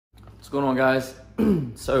What's going on, guys?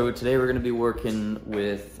 So today we're going to be working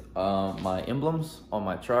with my emblems on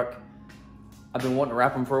my truck. I've been wanting to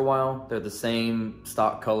wrap them for a while. They're the same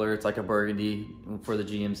stock color. It's like a burgundy for the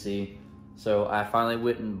GMC. So I finally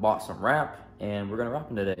went and bought some wrap, and we're going to wrap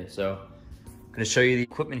them today. So I'm going to show you the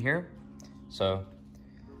equipment here. So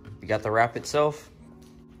we got the wrap itself.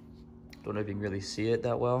 Don't know if you can really see it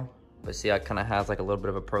that well, but see, it kind of has like a little bit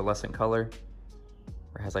of a pearlescent color.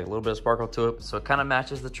 It has like a little bit of sparkle to it, so it kind of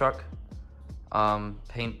matches the truck.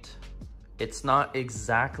 Paint, it's not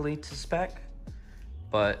exactly to spec,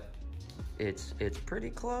 but it's pretty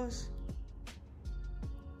close.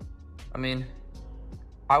 I mean,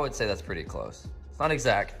 I would say that's pretty close. It's not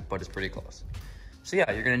exact, but it's pretty close. So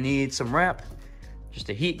yeah, you're gonna need some wrap, just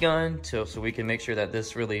a heat gun so we can make sure that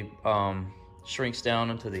this really shrinks down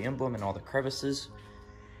into the emblem and all the crevices.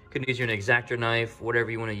 You can use your X-Acto knife,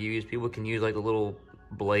 whatever you want to use. People can use like the little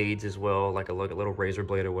blades as well, like a little razor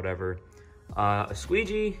blade or whatever. A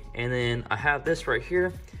squeegee, and then I have this right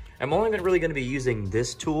here. I'm only really going to be using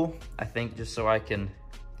this tool, I think, just so I can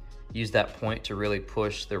use that point to really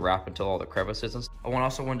push the wrap into all the crevices and stuff. I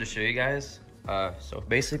also wanted to show you guys. So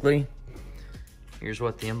basically, here's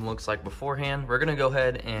what the emblem looks like beforehand. We're going to go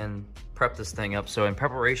ahead and prep this thing up. So in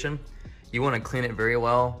preparation, you want to clean it very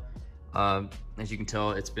well. As you can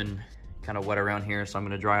tell, it's been kind of wet around here, so I'm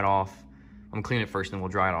going to dry it off. I'm gonna clean it first, then we'll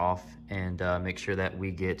dry it off and make sure that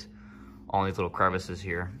we get all these little crevices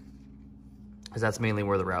here, because that's mainly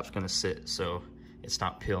where the wrap's gonna sit, so it's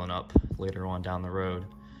not peeling up later on down the road.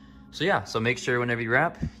 So yeah, so make sure whenever you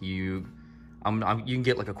wrap, you can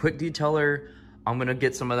get like a quick detailer. I'm gonna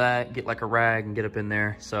get some of that, get like a rag and get up in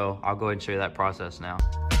there. So I'll go ahead and show you that process now.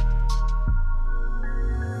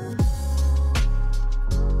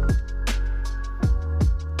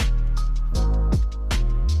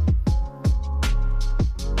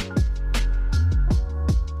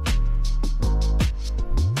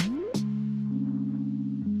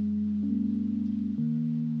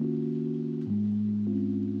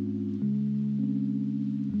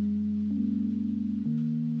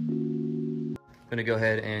 I'm gonna go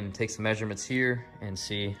ahead and take some measurements here and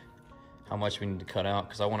see how much we need to cut out,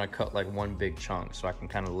 because I want to cut like one big chunk so I can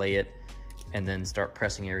kind of lay it and then start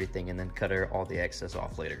pressing everything and then cut all the excess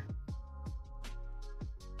off later.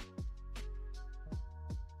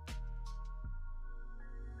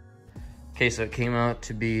 Okay, so it came out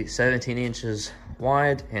to be 17 inches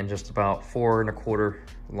wide and just about 4 1/4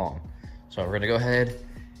 long. So we're gonna go ahead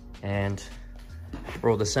and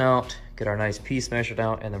roll this out, get our nice piece measured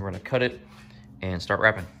out, and then we're gonna cut it and start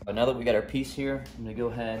wrapping. But now that we got our piece here, I'm gonna go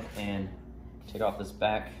ahead and take off this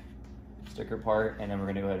back sticker part, and then we're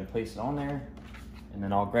gonna go ahead and place it on there. And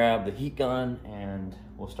then I'll grab the heat gun and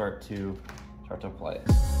we'll start to apply it.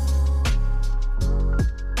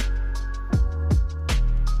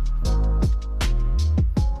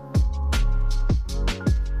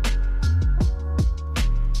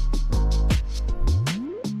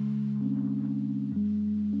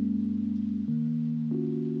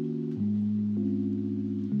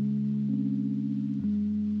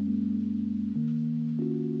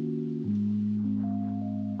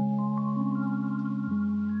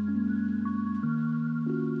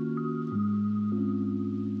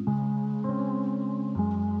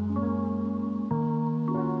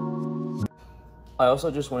 I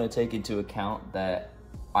also just want to take into account that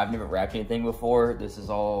I've never wrapped anything before. This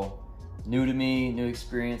is all new to me, new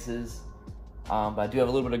experiences. But I do have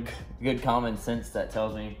a little bit of good common sense that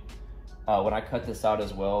tells me when I cut this out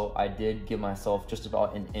as well, I did give myself just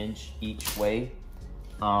about 1 inch each way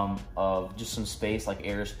of just some space, like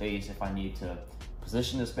air space, if I need to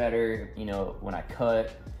position this better, you know, when I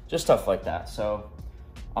cut, just stuff like that. So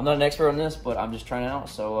I'm not an expert on this, but I'm just trying it out.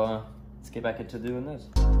 So let's get back into doing this.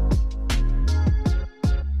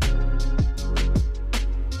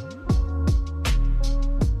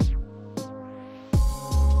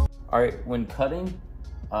 All right, when cutting,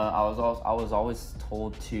 I was always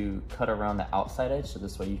told to cut around the outside edge, so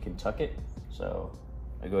this way you can tuck it. So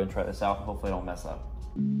I'll go ahead and try this out. Hopefully I don't mess up.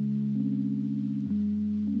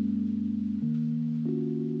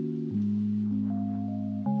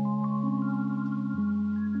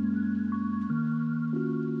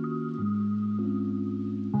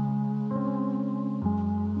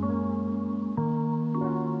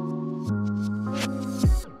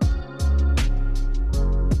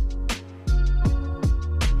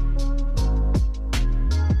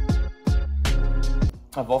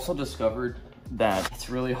 I've also discovered that it's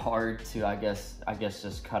really hard to, I guess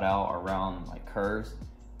just cut out around like curves.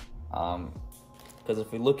 Because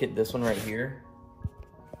if we look at this one right here,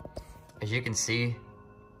 as you can see,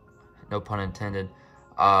 no pun intended,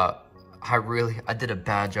 I did a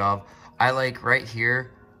bad job. I like right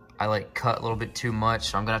here, I like cut a little bit too much.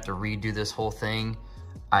 So I'm gonna have to redo this whole thing.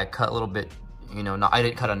 I cut a little bit, you know, I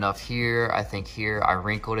didn't cut enough here. I think here I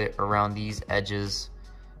wrinkled it around these edges,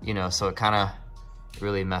 you know, so it kind of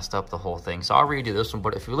really messed up the whole thing. So I'll redo this one,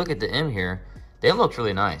 but if you look at the M here, the M looks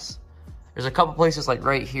really nice. There's a couple places like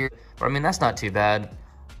right here, but I mean, that's not too bad.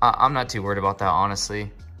 I'm not too worried about that,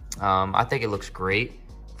 honestly. I think it looks great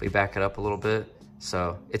if we back it up a little bit.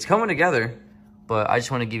 So it's coming together, but I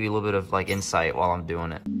just want to give you a little bit of like insight while I'm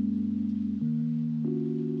doing it.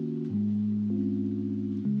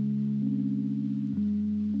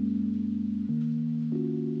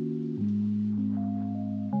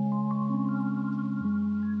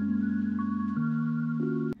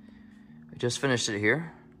 I just finished it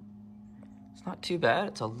here. It's not too bad.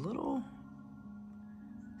 It's a little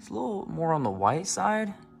more on the white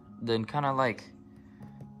side than kind of like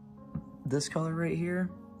this color right here.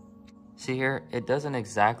 See here, it doesn't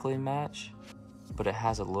exactly match, but it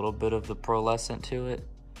has a little bit of the pearlescent to it.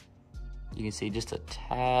 You can see just a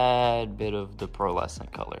tad bit of the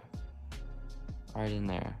pearlescent color right in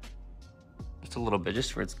there. Just a little bit,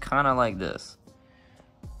 just where it's kind of like this.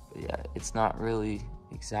 But yeah, it's not really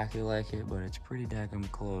exactly like it, but it's pretty daggum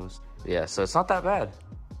close. But yeah, so it's not that bad.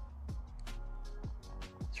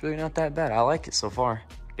 It's really not that bad. I like it so far.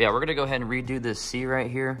 But yeah, we're gonna go ahead and redo this C right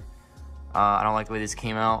here. I don't like the way this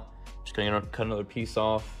came out. Just gonna cut another piece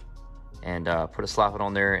off and put a slap it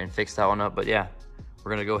on there and fix that one up. But yeah,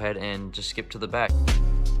 we're gonna go ahead and just skip to the back.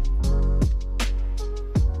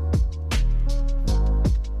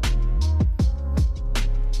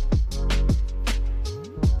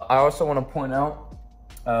 I also want to point out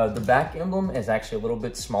the back emblem is actually a little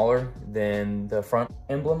bit smaller than the front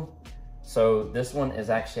emblem. So this one is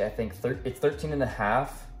actually, I think, it's 13.5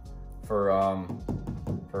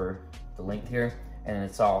 for the length here, and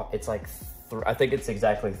it's like I think it's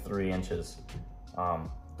exactly 3 inches,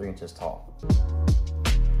 3 inches tall.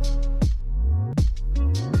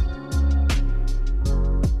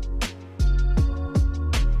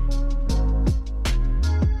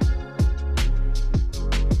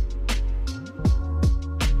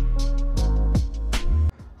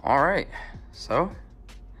 All right, so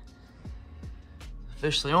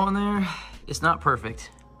officially on there. It's not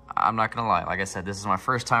perfect. I'm not gonna lie. Like I said, this is my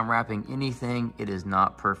first time wrapping anything. It is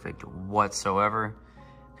not perfect whatsoever.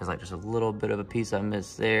 Because like there's a little bit of a piece I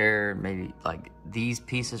missed there. Maybe like these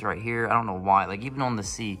pieces right here. I don't know why. Like even on the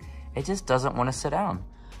C, it just doesn't want to sit down.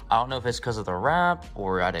 I don't know if it's because of the wrap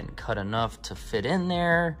or I didn't cut enough to fit in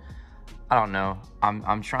there. I don't know.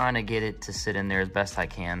 I'm trying to get it to sit in there as best I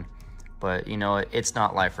can. But you know, it's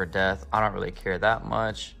not life or death. I don't really care that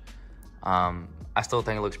much. I still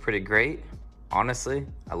think it looks pretty great, honestly.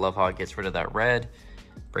 I love how it gets rid of that red,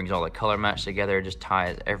 brings all the color match together, just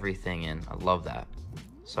ties everything in. I love that.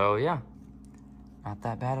 So yeah, not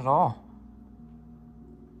that bad at all.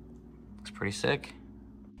 Looks pretty sick.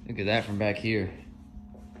 Look at that from back here.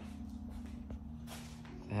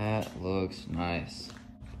 That looks nice.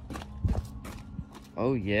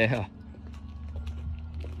 Oh yeah.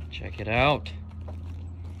 Check it out.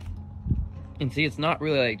 And see, it's not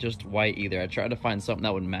really like just white either. I tried to find something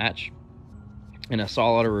that would match, and I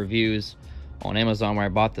saw a lot of reviews on Amazon where I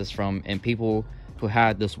bought this from, and people who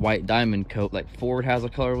had this white diamond coat, like Ford has a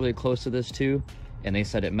color really close to this too, and they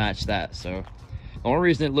said it matched that. So the only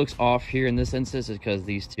reason it looks off here in this instance is because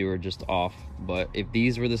these two are just off. But if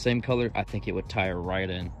these were the same color, I think it would tie right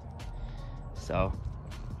in. So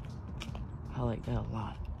I like that a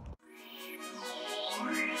lot.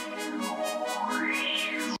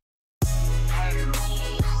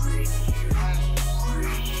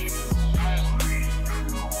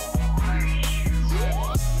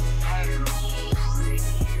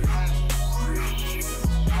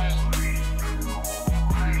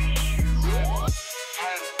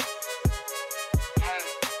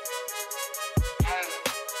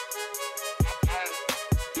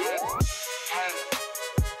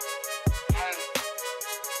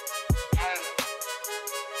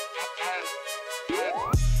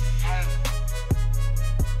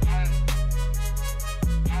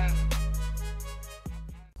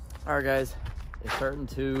 All right, guys, it's starting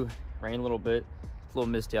to rain a little bit. It's a little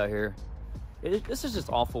misty out here. This is just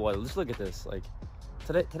awful weather. Just look at this. Like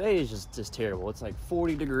today is just terrible. It's like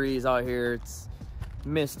 40 degrees out here. It's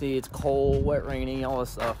misty, it's cold, wet, rainy, all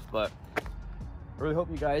this stuff. But I really hope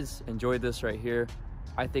you guys enjoyed this right here.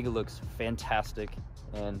 I think it looks fantastic,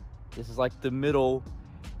 and this is like the middle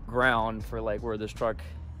ground for like where this truck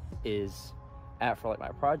is at for like my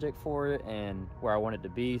project for it and where I want it to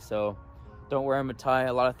be. So don't worry, I'm gonna tie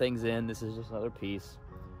a lot of things in. This is just another piece.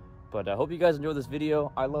 But I hope you guys enjoyed this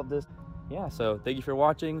video. I love this. yeah, so thank you for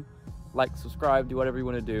watching. Like, subscribe, do whatever you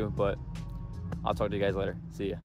want to do, but I'll talk to you guys later. See ya.